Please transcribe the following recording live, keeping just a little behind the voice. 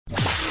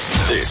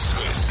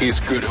This is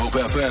Good Hope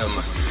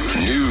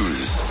FM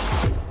News.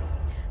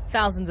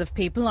 Thousands of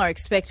people are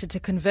expected to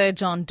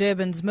converge on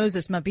Durban's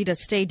Mabhida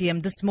Stadium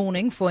this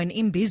morning for an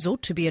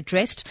Imbizo to be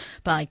addressed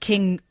by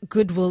King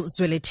Goodwill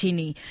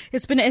Zwelithini.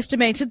 It's been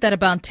estimated that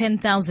about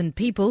 10,000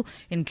 people,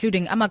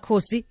 including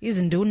Amakhosi,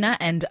 Izinduna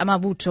and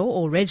Amabutho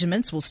or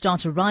regiments, will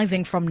start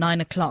arriving from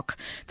 9 o'clock.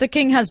 The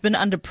king has been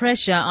under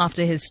pressure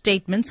after his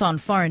statements on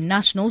foreign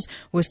nationals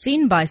were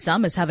seen by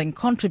some as having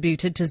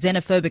contributed to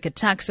xenophobic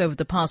attacks over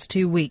the past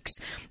 2 weeks.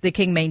 The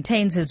king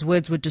maintains his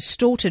words were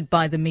distorted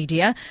by the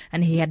media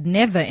and he had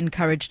never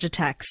encouraged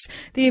attacks.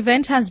 The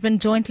event has been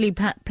jointly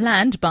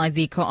planned by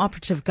the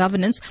Cooperative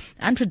Governance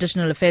and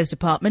Traditional Affairs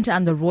Department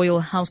and the Royal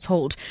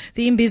Household.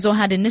 The Imbizo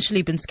had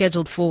initially been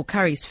scheduled for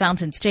Curry's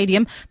Fountain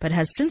Stadium, but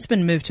has since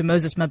been moved to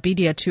Moses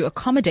Mabhida to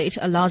accommodate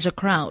a larger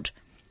crowd.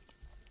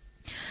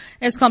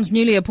 Eskom's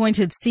newly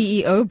appointed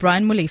CEO,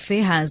 Brian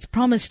Molefe, has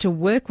promised to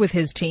work with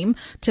his team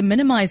to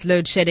minimize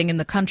load shedding in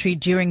the country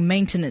during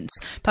maintenance.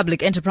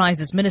 Public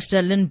Enterprises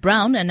Minister Lynn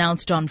Brown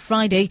announced on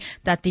Friday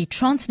that the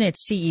Transnet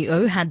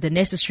CEO had the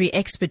necessary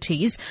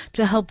expertise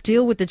to help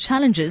deal with the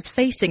challenges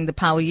facing the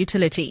power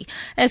utility.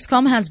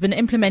 Eskom has been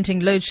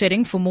implementing load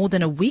shedding for more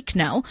than a week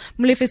now.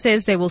 Molefe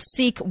says they will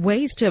seek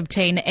ways to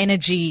obtain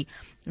energy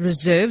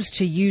reserves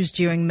to use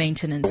during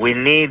maintenance. We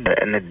need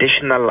an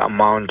additional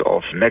amount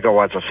of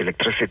megawatts of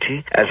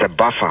electricity as a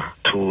buffer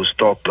to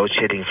stop load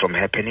shedding from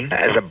happening,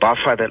 as a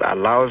buffer that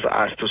allows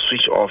us to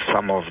switch off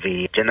some of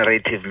the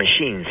generative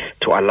machines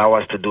to allow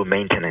us to do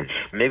maintenance.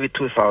 Maybe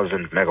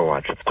 2,000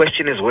 megawatts.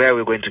 Question is, where are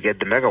we going to get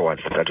the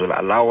megawatts that will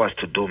allow us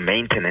to do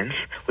maintenance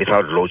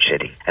without load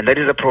shedding? And that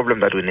is a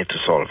problem that we need to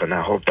solve, and I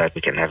hope that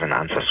we can have an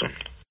answer soon.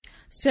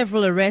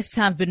 Several arrests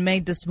have been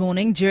made this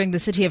morning during the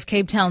City of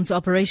Cape Town's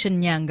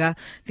Operation Nyanga.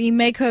 The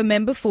MACO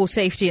member for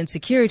Safety and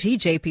Security,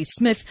 JP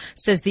Smith,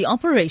 says the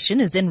operation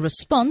is in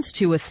response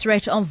to a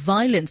threat of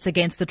violence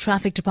against the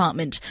traffic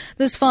department.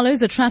 This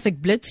follows a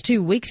traffic blitz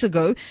 2 weeks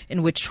ago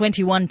in which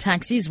 21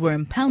 taxis were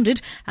impounded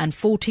and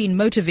 14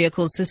 motor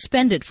vehicles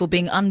suspended for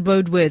being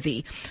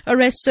unroadworthy.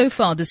 Arrests so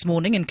far this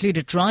morning include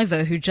a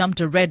driver who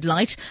jumped a red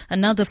light,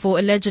 another for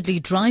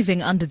allegedly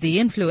driving under the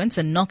influence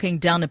and knocking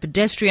down a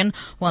pedestrian,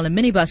 while a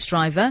minibus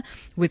driver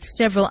with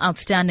several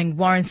outstanding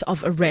warrants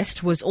of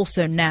arrest was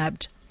also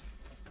nabbed.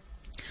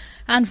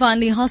 And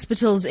finally,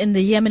 hospitals in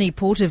the Yemeni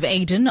port of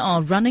Aden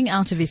are running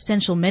out of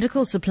essential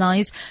medical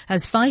supplies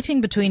as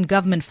fighting between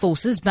government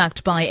forces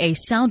backed by a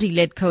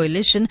Saudi-led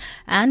coalition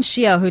and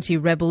Shia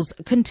Houthi rebels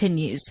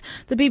continues.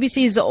 The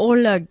BBC's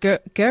Orla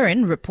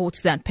Gurin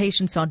reports that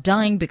patients are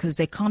dying because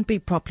they can't be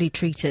properly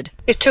treated.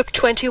 It took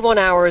 21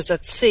 hours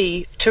at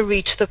sea to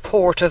reach the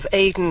port of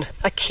Aden,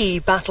 a key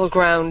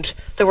battleground.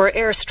 There were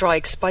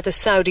airstrikes by the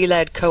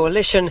Saudi-led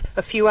coalition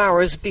a few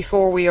hours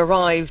before we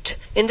arrived.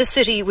 In the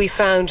city, we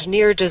found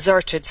near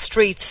deserted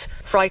streets,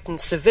 frightened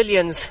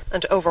civilians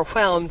and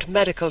overwhelmed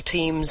medical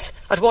teams.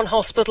 At one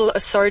hospital, a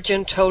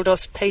surgeon told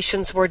us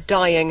patients were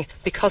dying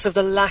because of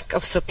the lack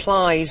of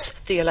supplies.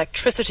 The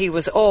electricity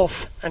was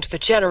off and the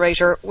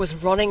generator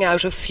was running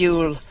out of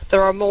fuel.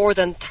 There are more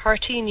than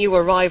 30 new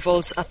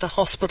arrivals at the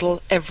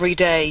hospital every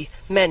day,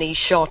 many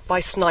shot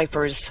by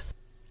snipers.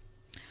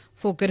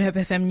 For Good Hope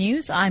FM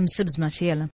News, I'm Sibs Matiela.